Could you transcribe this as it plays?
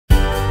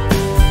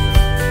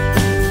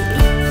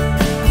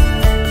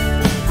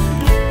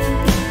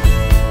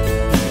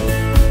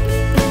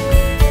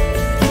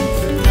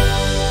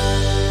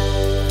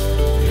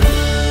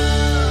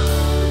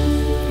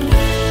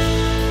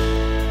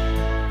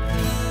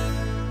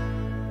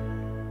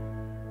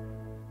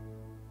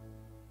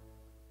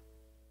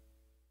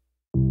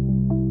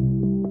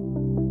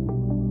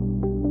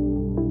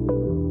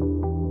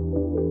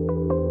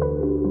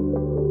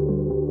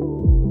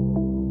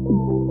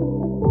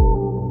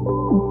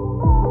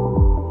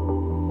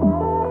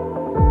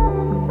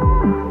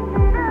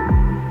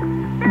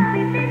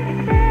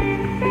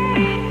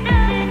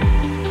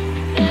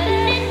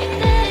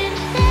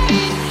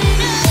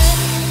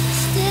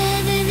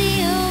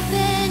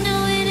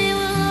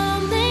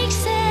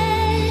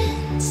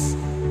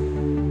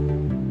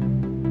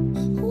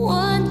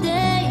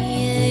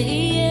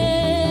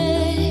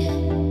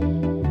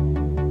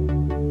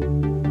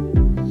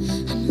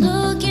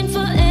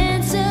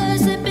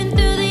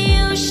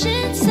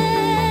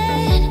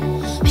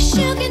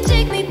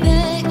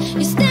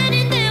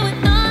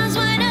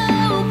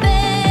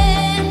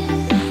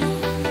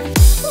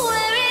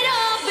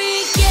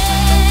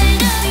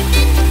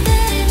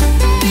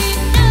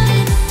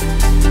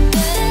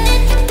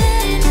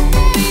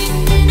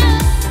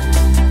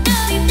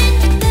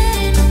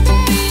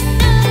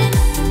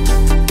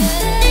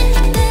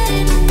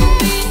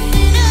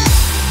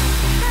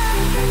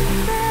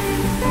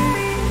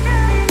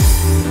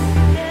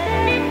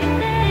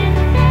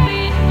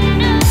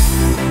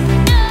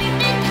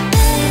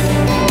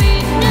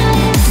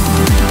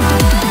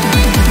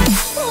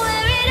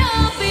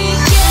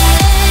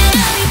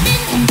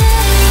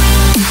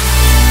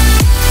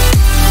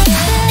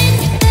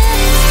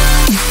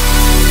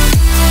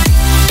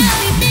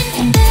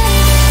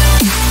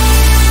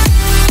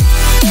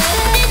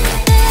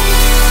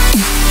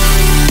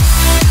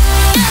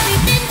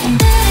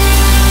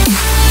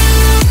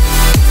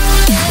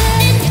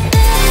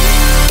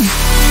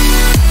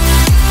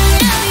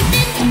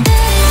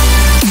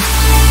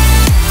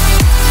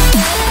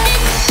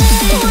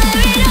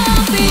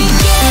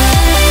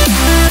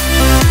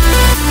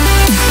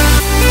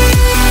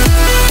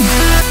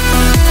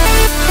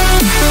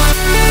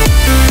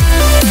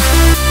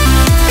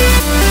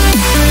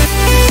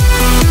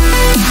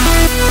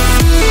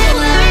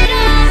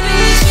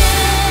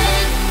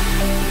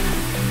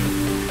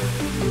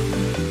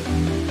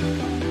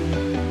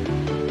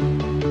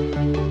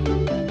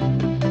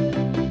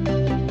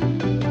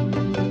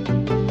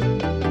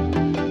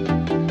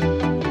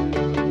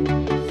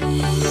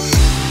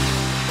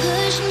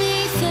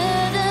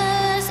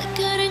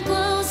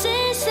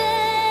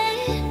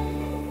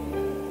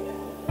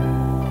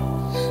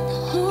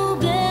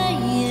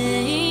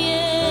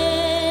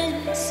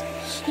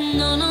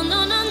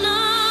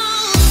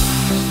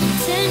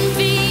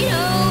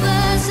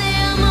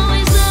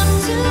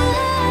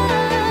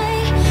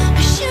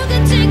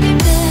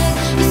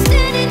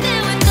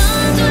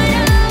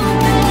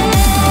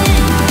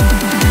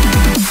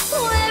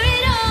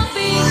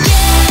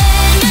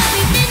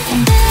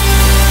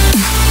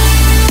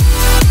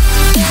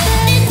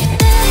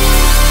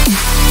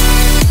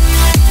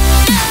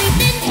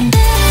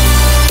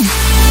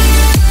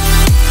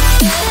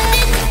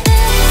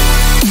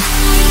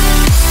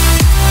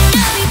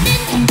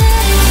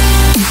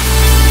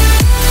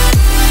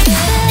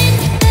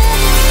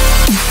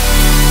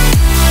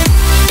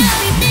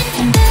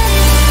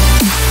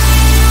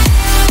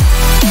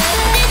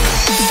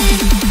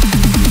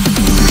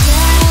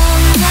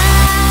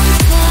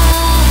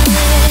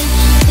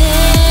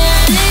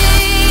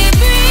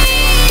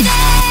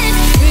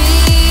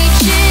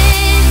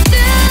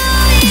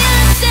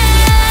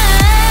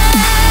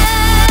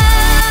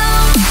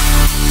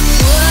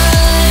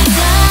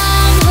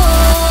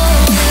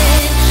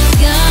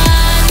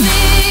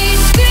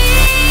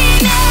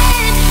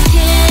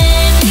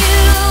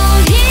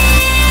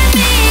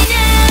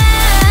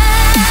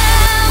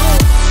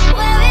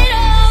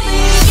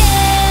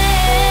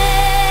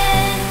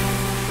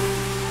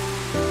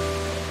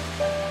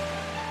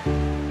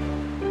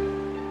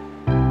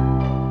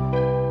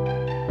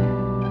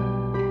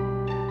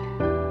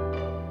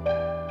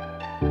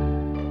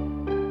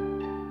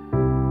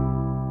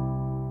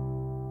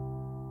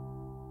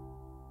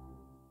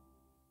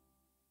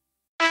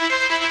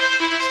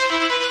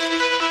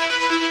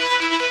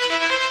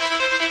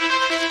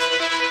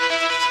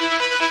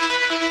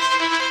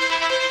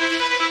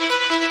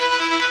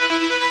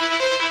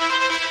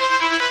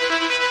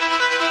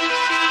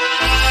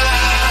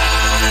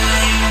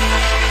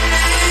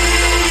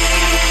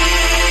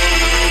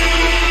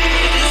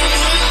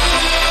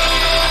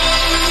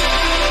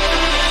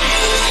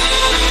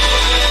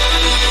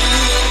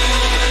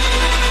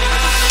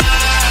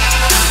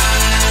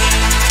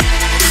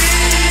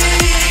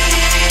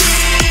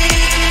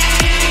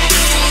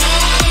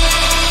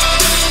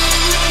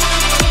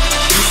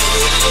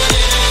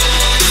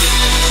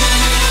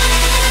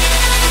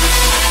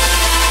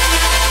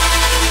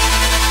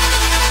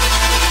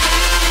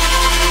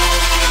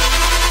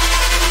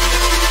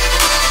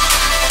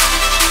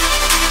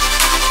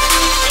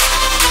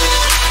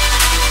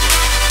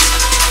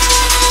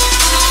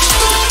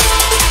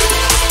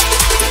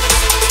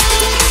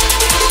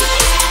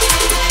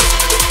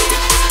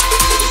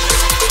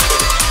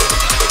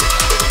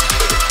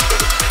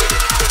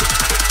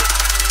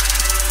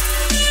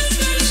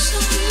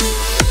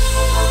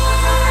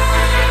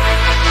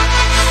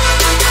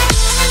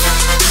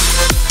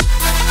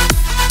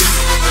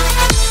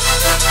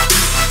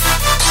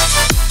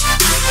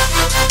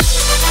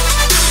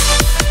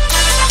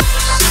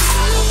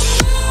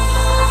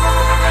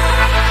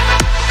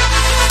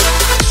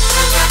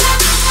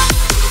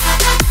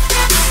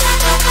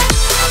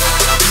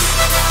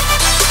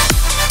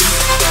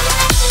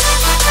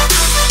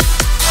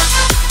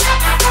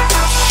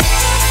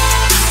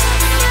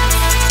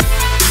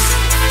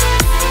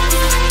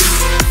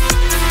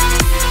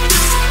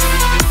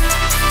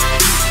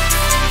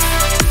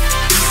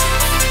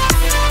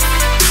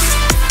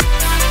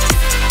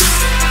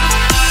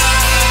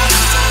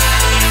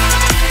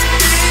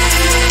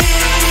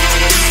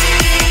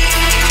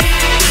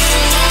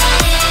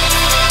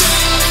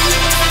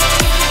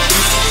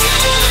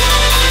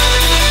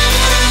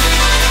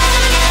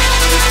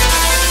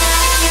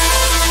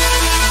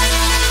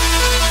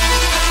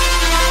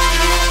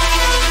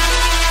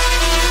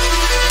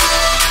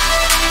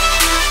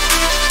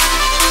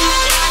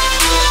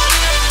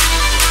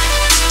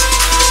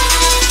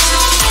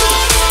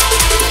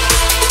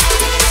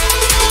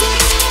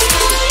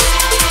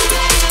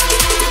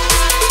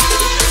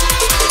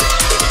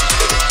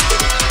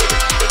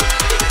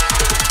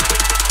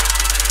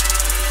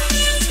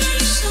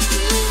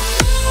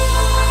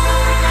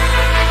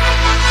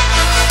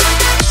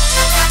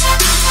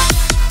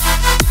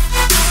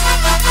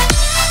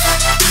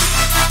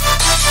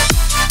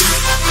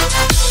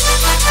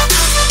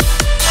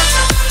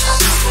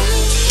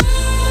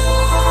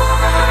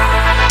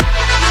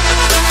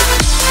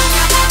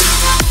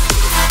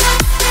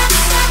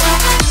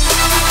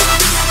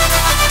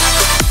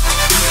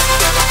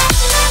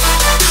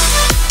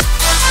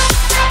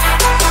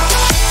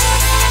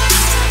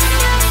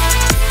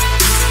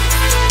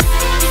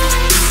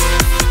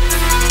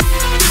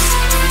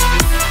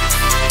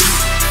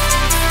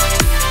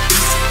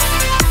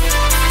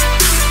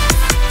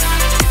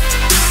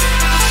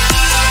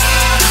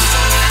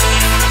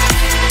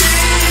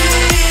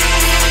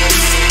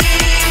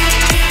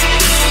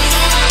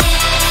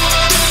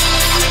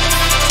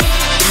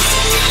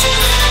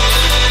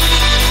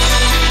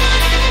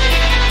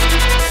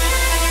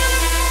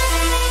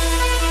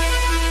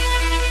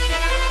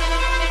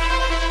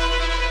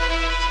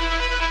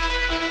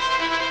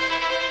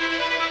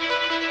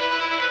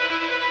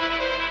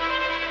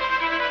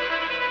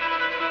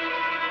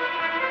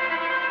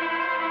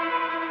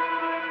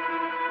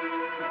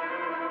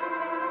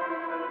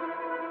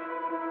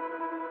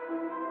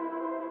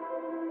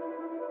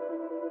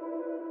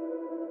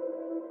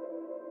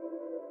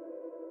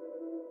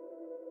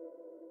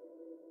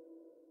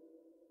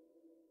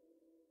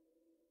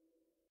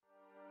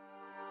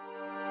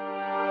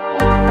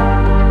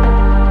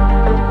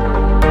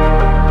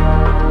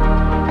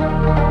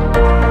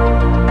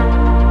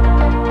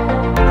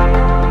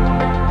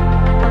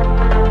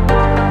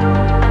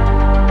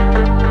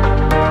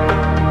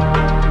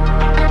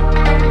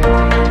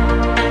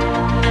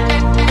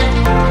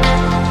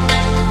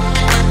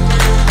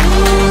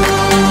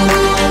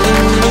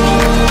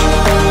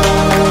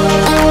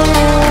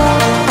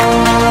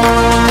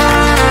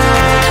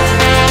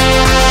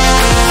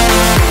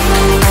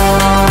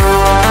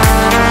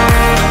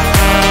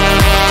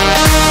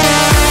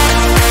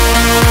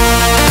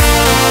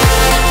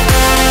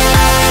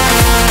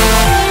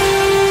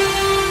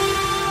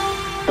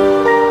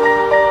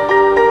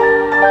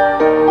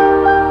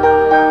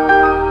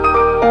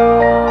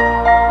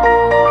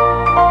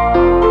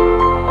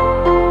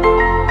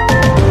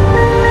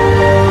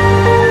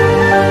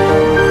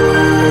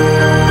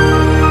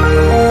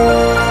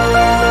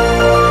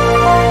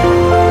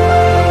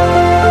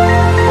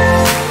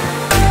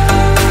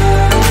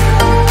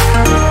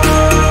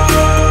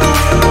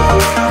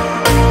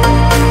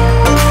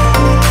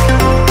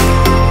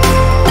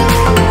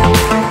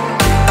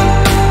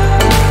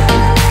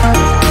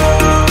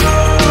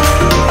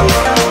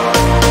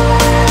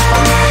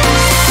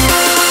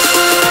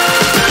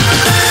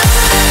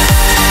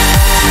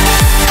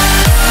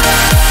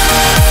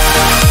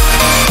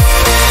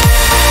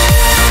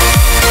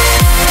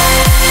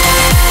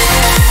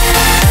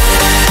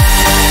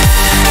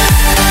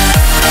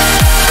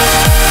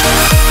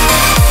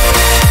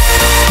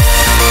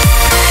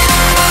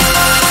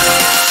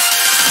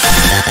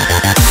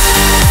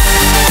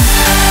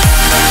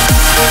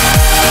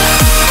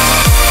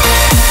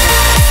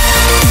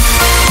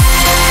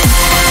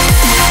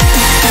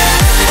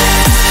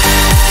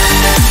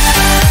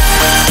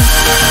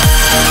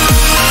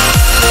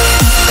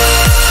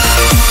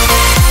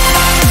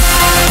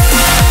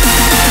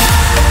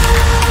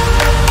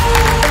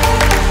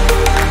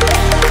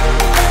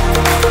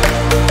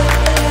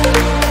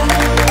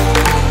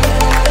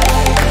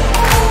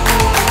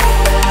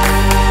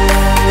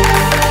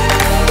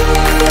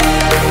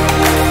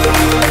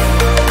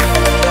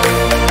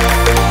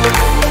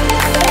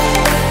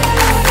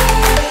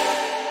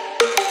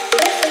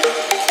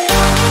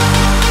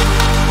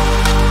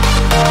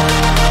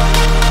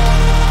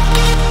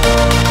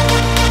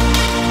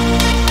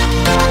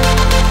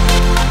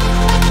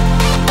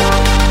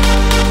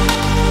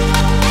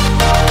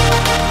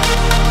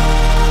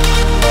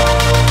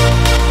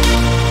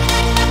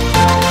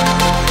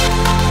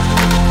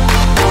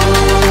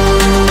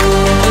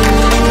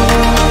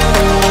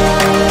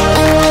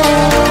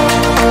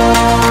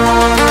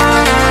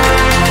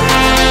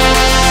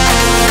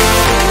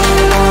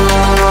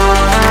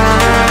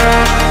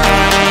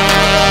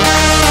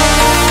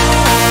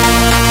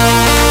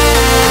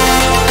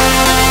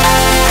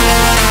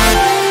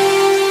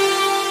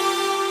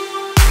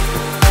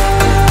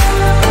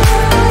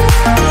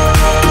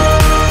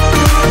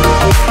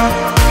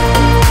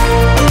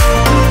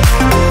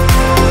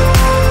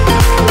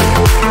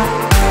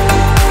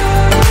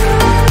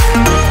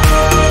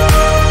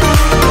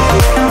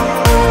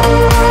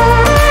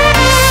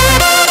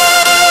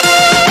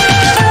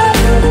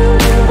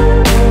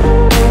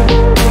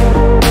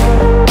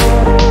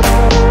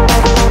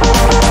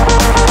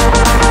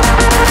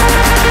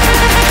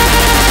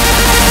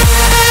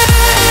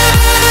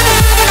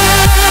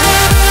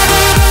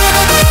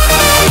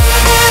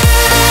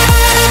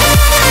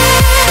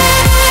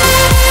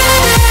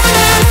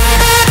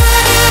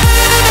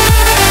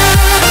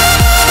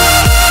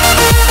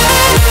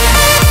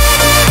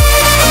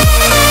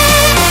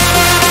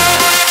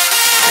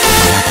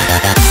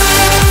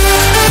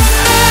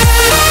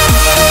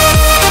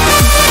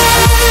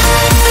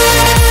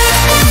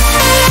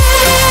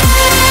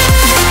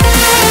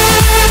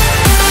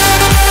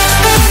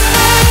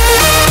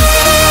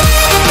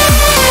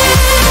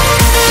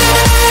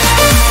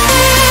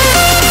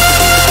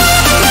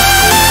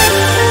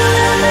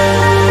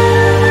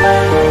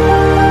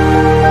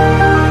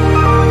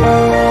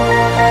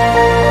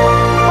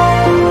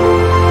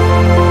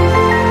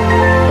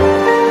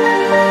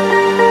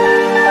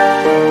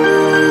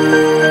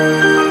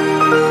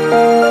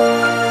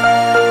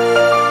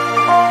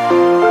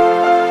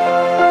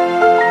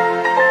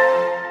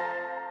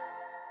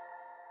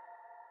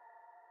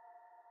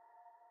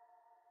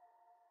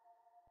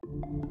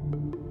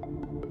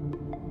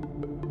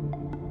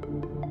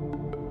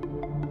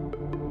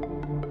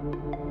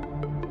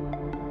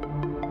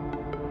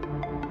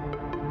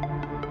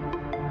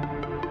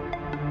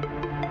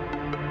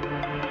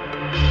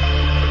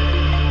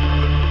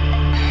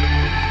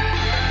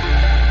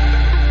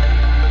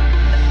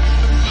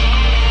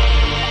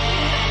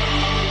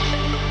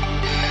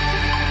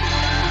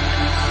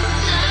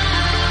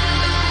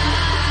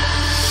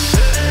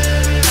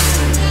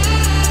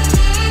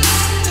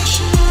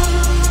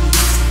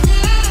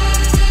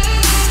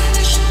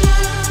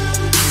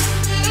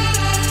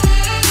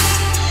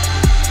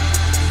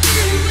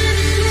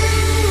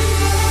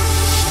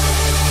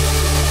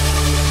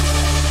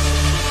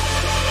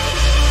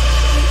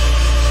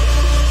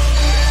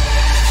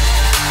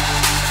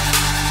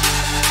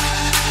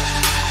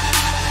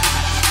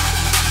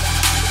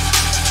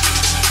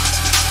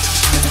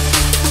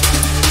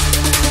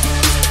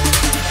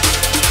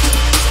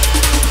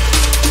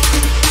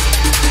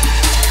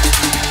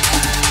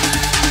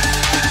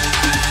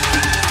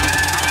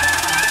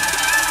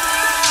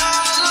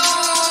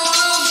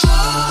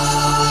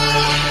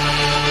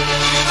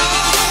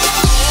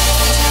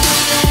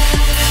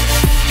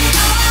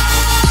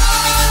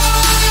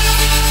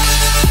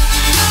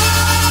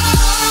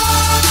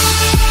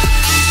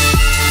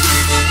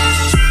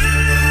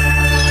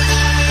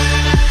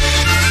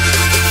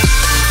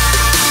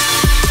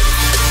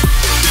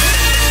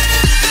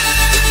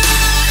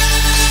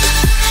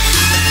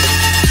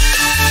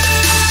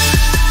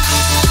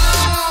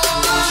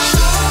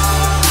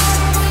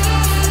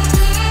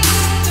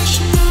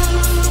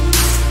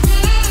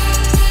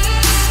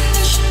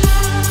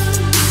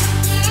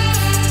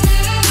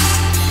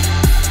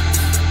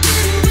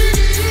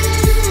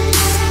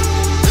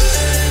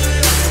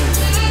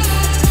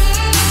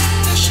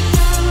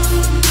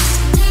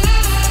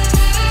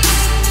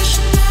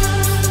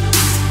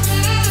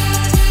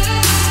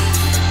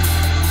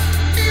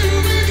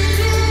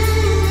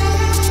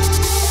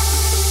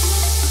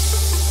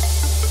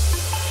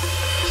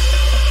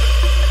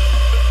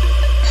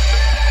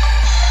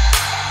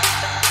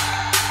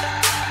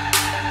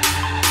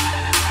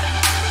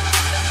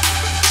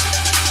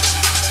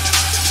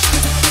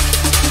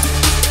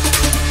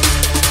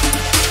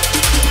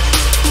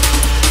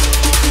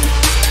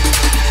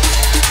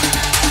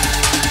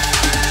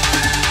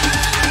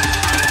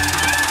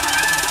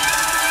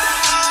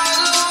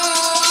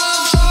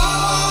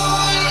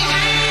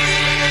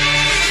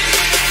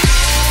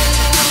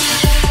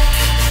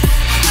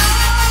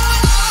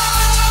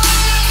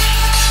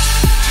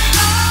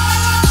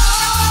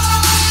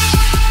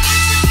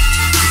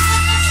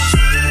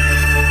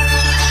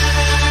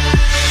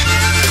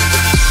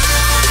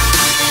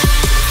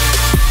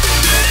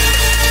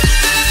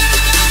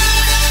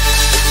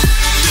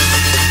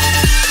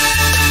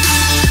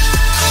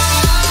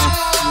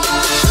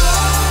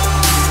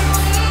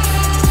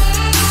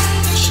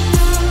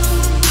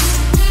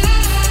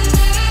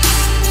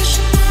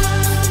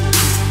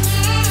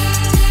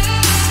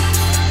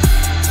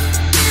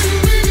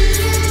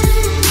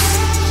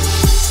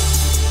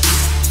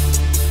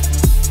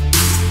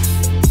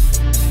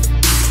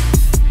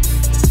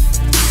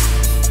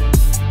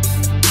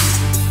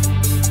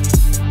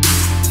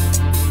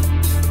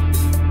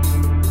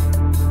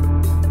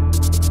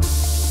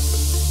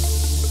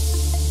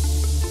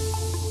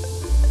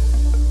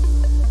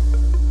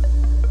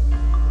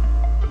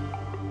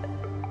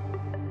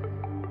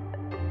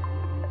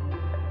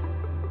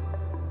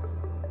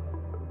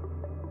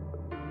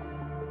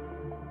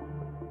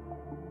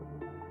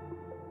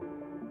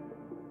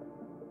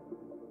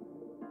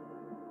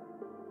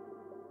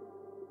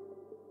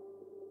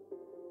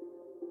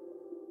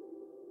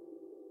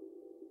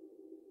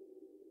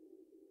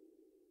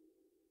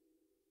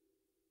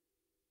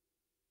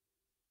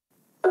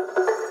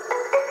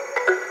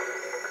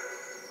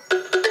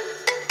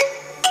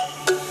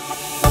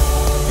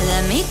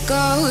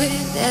go,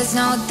 there's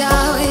no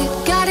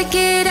doubt. Gotta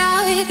get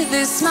out of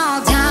this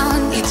small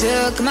town. You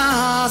took my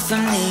heart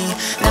from me,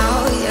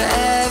 now you're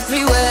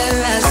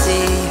everywhere I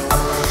see.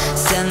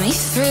 Set me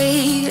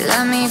free,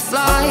 let me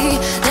fly,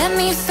 let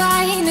me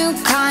find new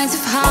kinds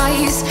of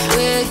highs.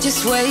 We're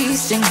just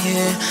wasting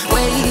here,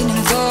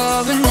 waiting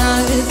for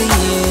another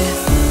year.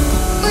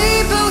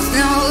 We both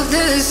know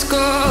the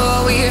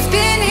score, we've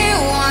been here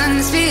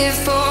once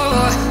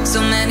before. So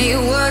many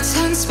words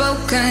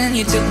unspoken,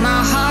 you took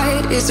my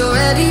heart, it's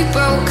already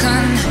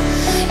broken.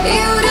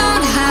 You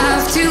don't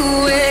have to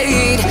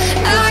wait,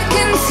 I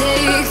can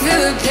take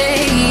the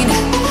pain.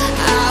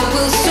 I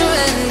will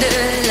surrender,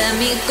 let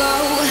me go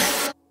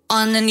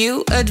on a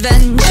new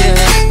adventure.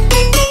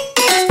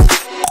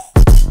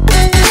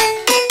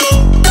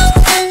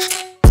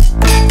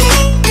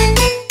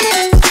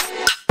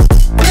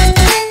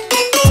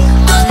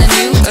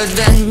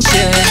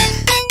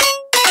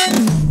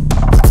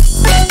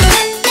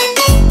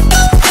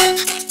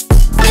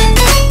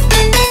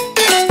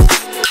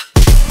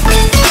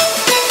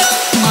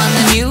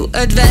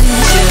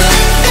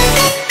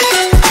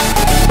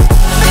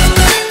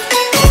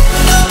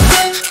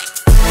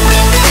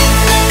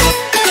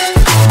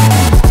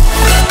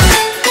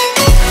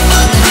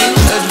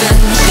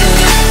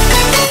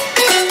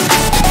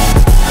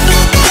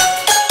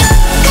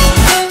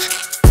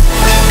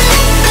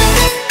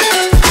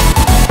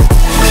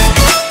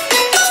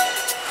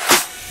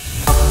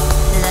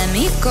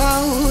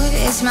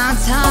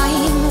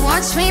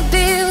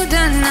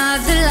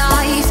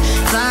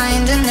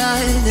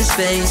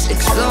 Space,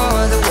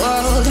 explore the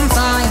world and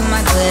find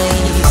my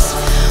place.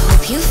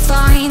 Hope you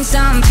find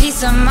some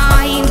peace of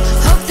mind.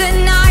 Hope the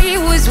night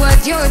was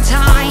worth your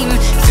time.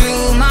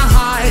 Threw my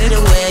heart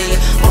away,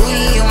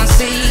 we won't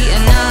see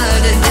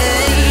another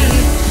day.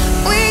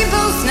 We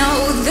both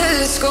know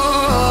the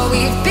score,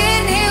 we've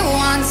been here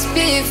once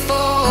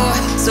before.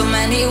 So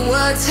many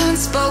words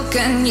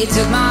unspoken, you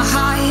took my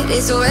heart,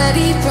 it's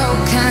already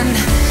broken.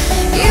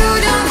 You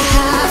don't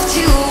have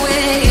to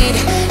wait,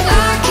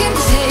 I can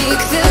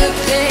take the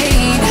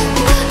pain.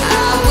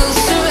 I will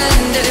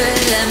surrender,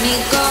 let me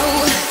go.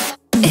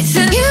 It's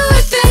a new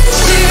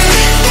adventure.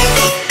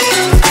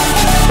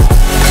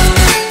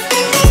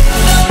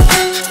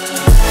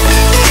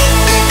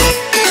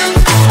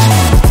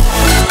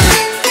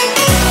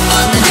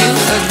 On a new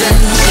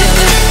adventure.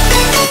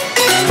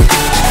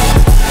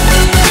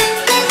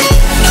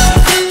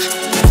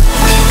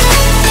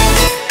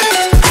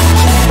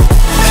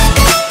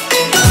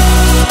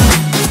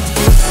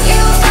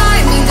 You'll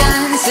find me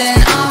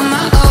dancing on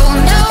my own.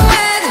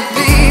 Nowhere to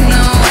be,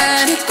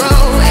 nowhere to go.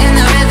 In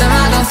the rhythm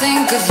I don't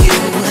think of you.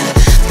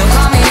 Don't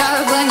call me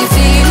up when you're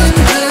feeling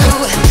blue.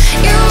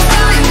 You'll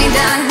find me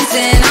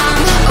dancing on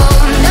my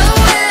own.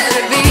 Nowhere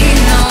to be,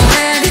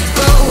 nowhere to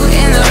go.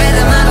 In the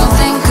rhythm I don't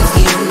think of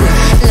you.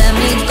 Let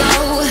me go.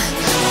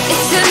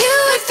 It's a new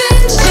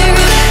adventure.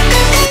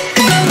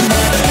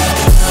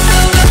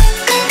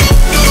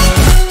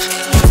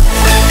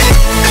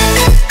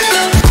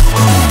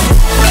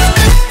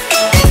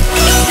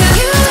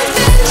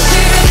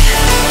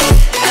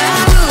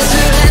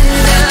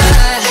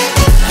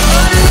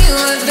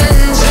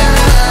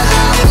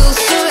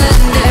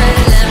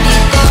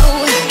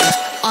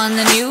 On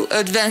a new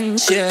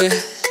adventure.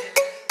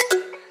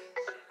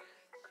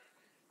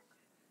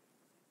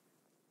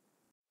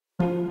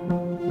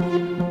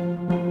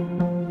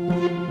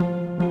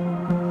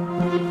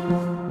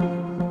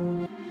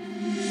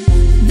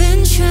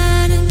 Been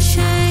trying to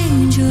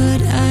change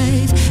what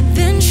I've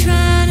been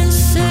trying to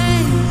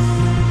say.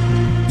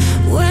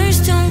 Words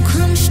don't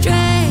come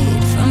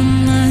straight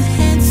from my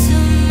head to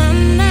my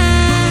mouth.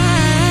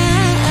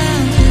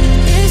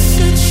 It's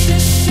such a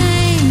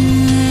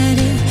shame that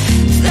it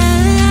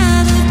fell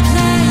out of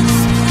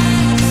place.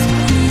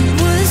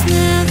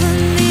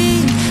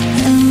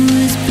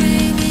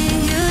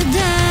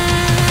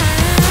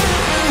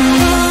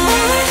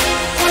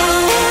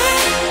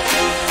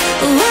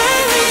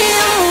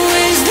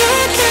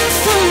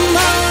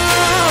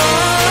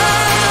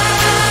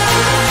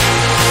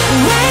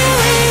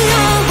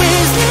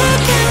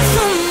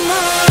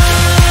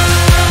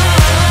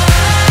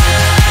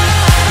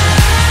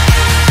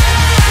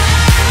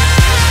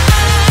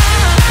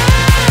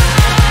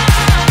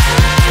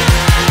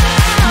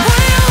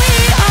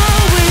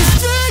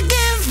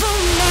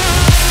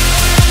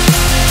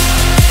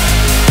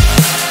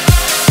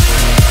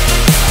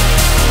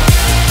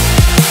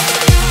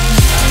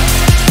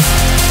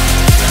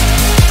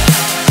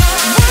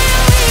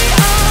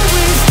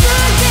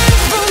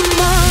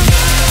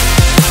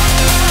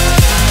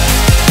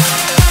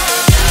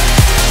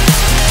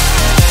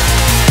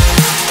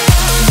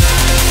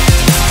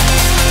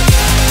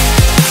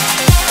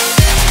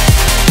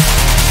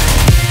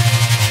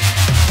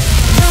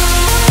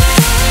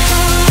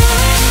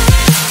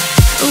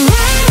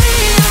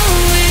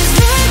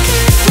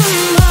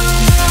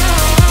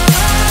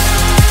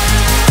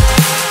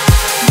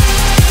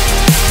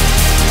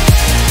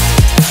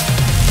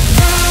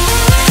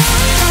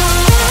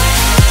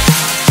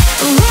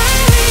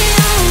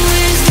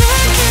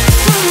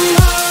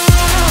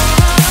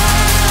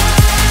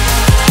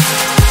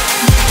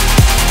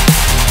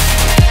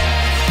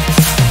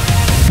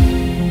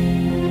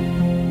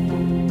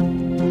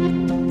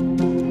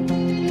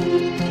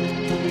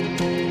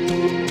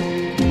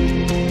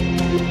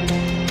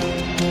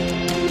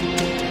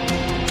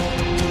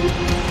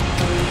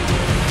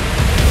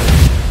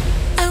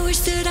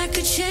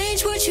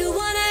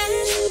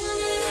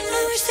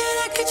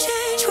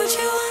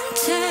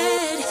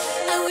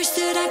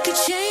 could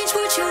change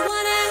what you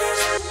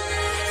wanted.